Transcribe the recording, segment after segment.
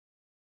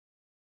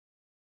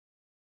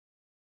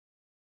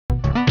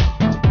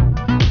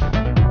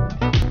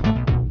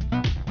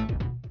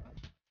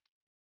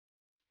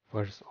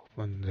First,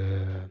 open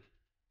the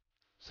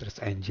search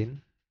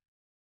engine.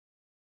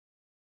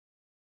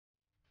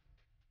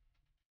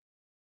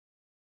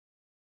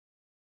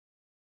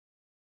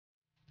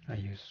 I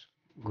use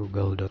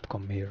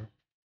google.com here.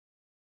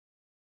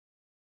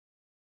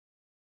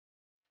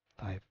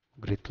 Type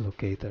grid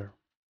locator.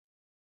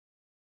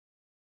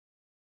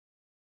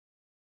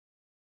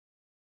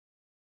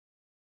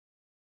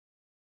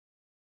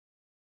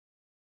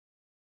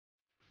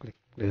 Click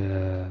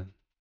the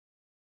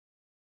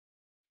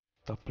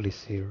top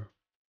list here.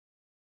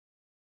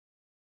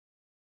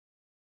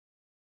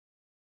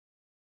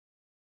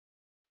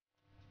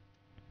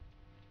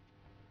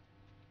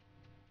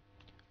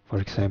 For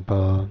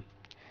example,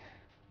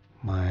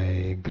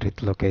 my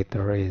grid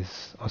locator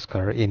is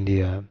Oscar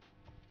India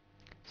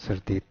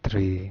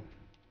 33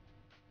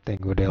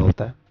 Tango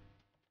Delta.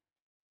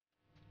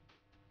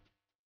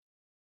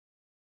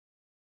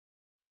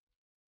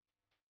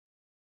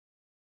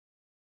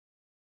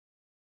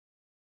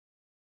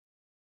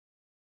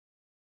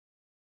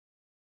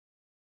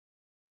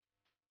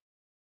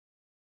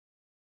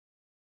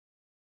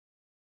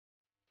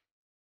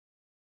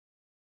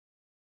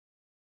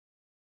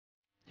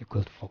 You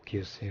could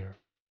focus here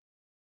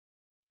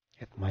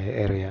at my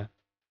area.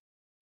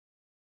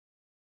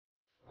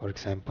 For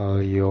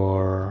example,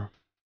 your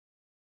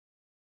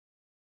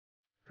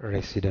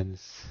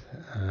residence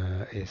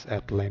is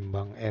at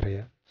Lembang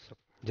area, so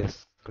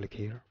just click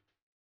here.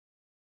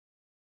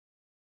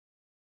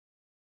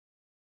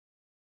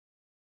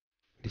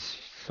 This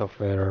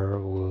software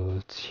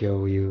will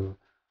show you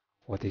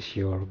what is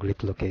your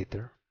grid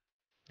locator.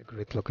 The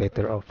grid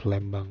locator of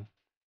Lembang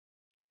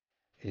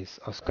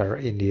is Oscar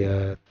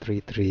India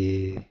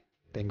 33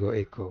 Tango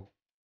Echo.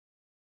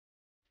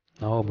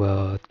 Now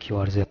about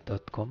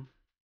QRZ.com.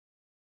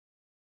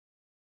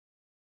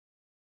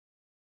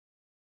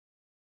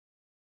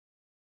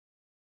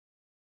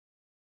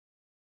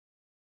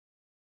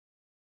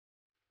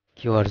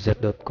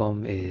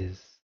 QRZ.com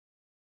is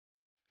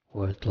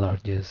world's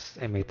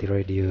largest MIT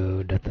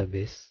radio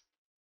database.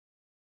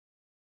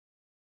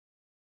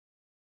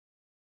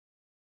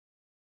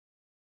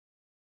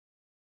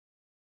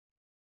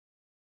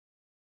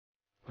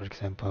 For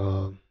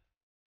example,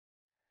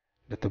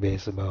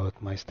 database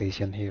about my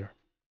station here.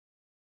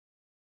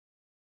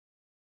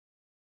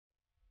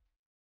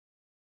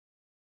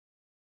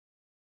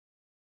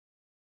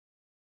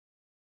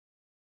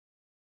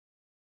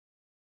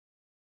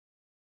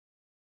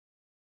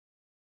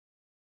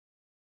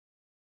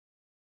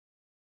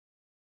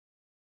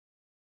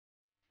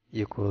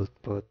 You could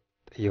put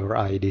your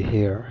ID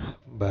here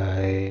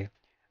by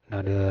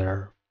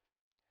another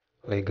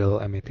legal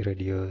MIT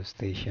radio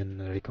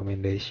station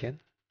recommendation,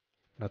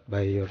 not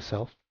by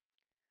yourself.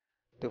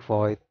 To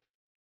avoid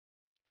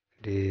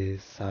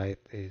this site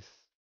is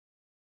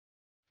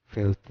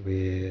filled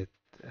with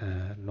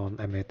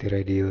non-MIT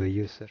radio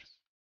users.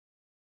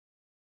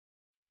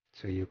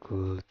 So you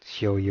could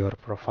show your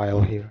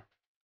profile here,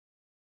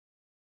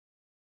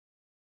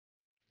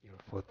 your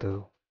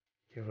photo,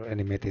 your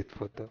animated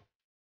photo,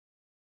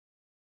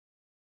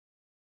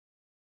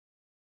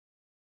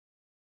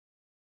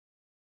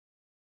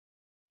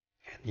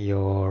 and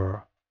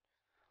your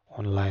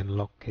online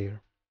log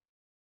here.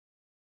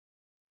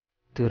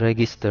 To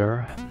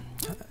register,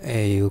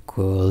 you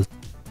could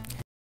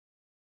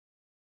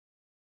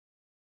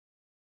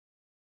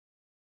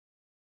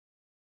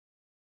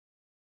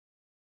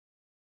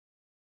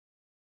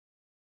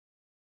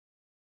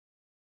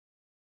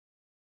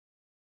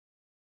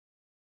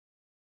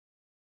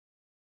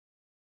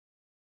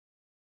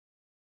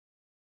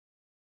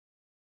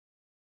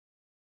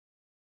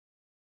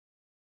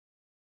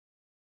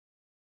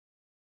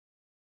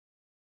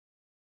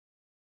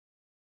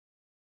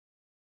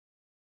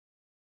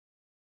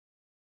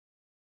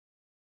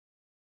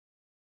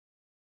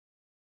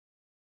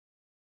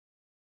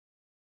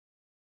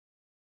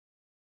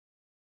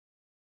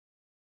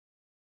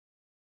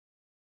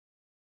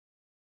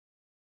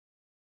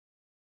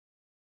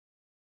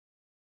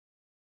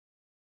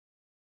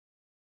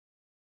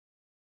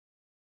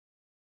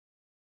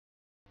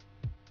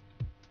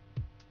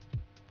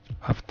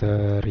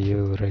after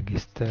you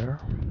register,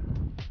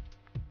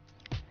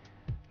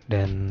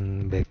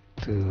 then back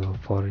to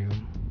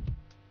forum.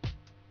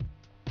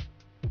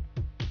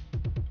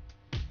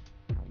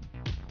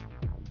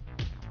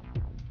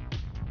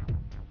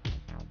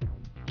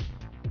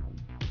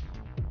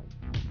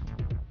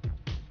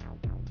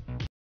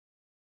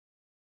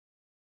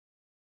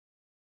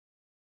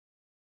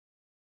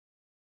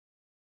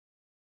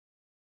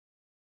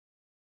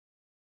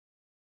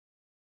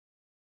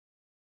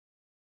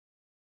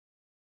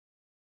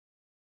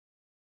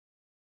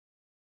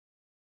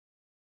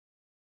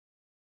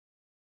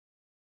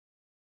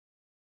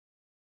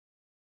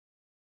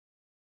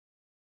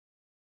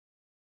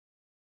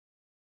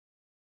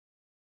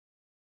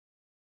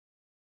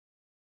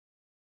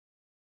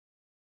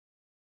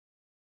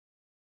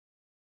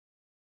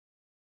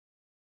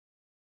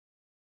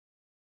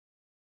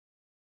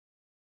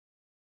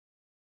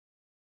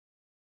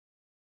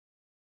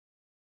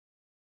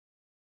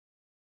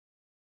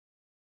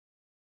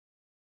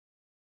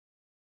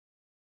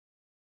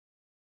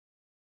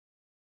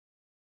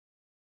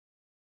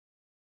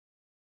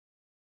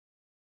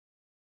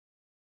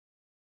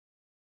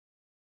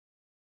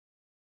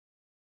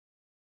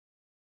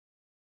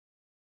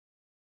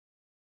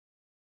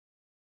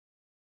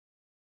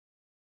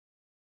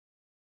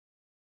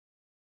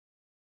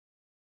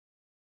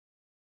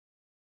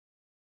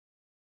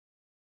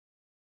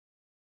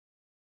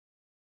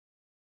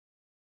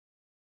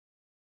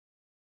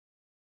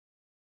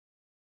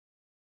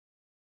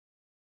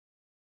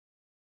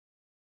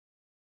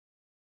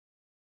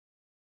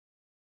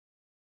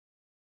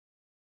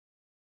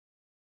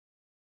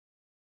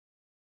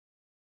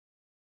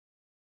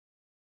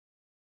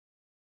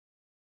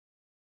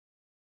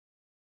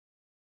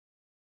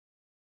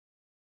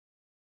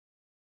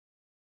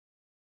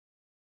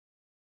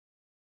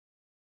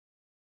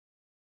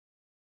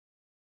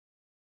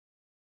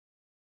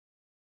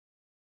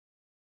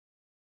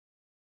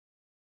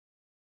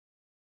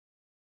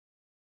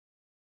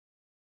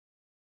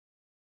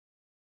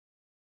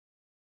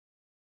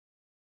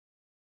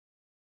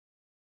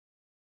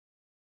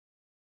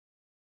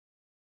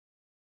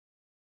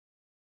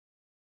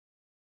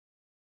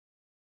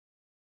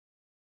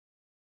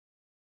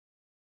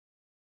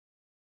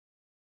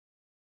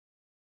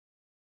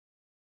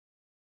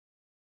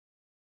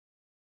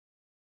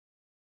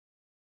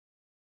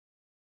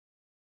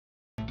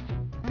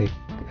 take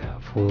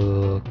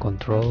full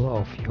control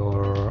of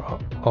your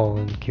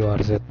own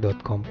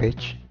QRZ.com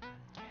page.